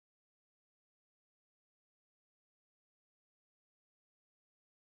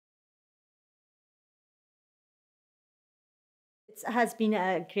It has been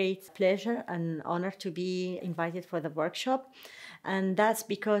a great pleasure and honor to be invited for the workshop. And that's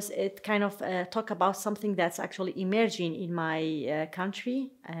because it kind of talk about something that's actually emerging in my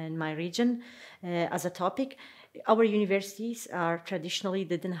country and my region as a topic. Our universities are traditionally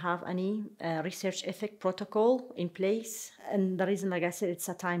didn't have any research ethic protocol in place. And the reason, like I said, it's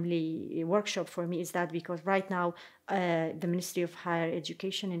a timely workshop for me is that because right now the Ministry of Higher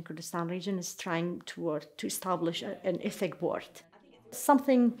Education in Kurdistan region is trying to establish an ethic board.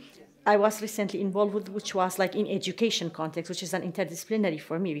 Something I was recently involved with, which was like in education context, which is an interdisciplinary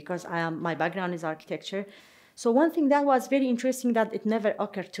for me because my background is architecture. So one thing that was very interesting that it never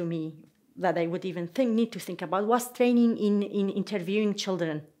occurred to me that I would even need to think about was training in interviewing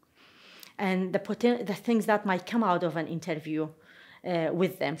children and the things that might come out of an interview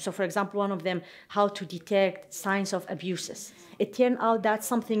with them. So, for example, one of them, how to detect signs of abuses. It turned out that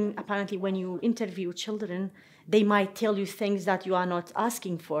something, apparently, when you interview children, they might tell you things that you are not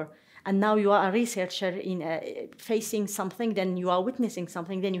asking for. And now you are a researcher in facing something, then you are witnessing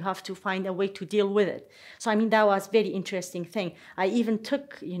something, then you have to find a way to deal with it. So, I mean, that was very interesting thing. I even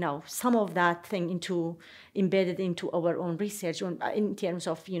took, some of that thing embedded into our own research in terms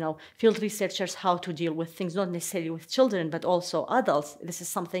of, field researchers, how to deal with things, not necessarily with children, but also adults. This is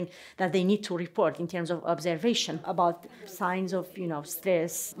something that they need to report in terms of observation about signs of,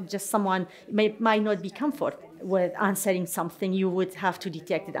 stress. Just someone might not be comfortable with answering something, you would have to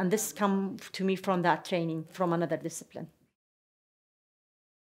detect it. And this come to me from that training from another discipline.